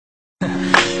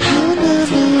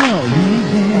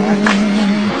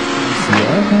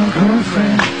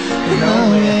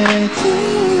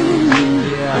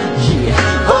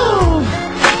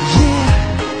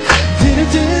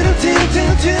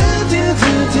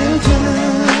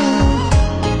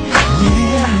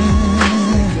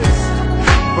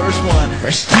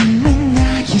Screaming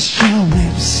like you show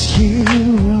lips, you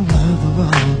were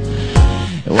lovable.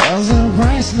 It was a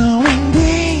bright snowing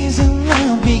days and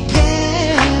love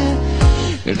began.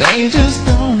 They just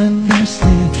don't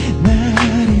understand,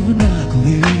 not even a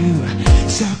clue.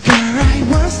 So girl, I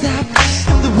won't stop,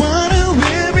 I'm the one who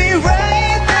will be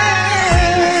right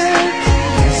there.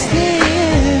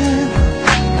 Still,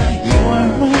 you are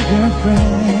my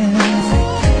girlfriend.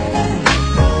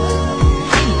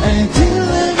 I do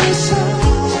love you so.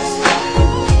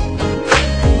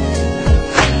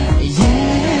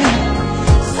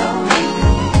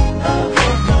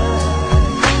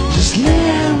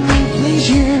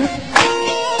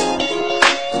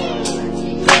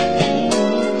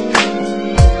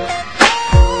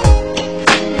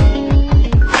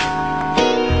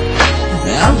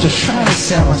 I'm just trying to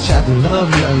say how much I do love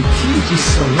you. I refused you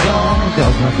so long. That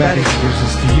was my bad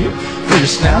experiences to you. We're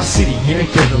just now sitting here,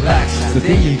 get relaxed. The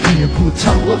day you give me a pool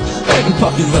tumbler, like a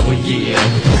puppy level, yeah.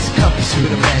 Because the copies you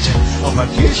would imagine of my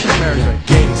future marriage are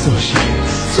getting associated.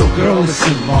 So girl,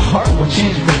 listen, my heart won't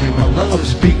change. Maybe my love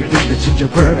is bigger than the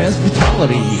gingerbread man's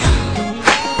brutality.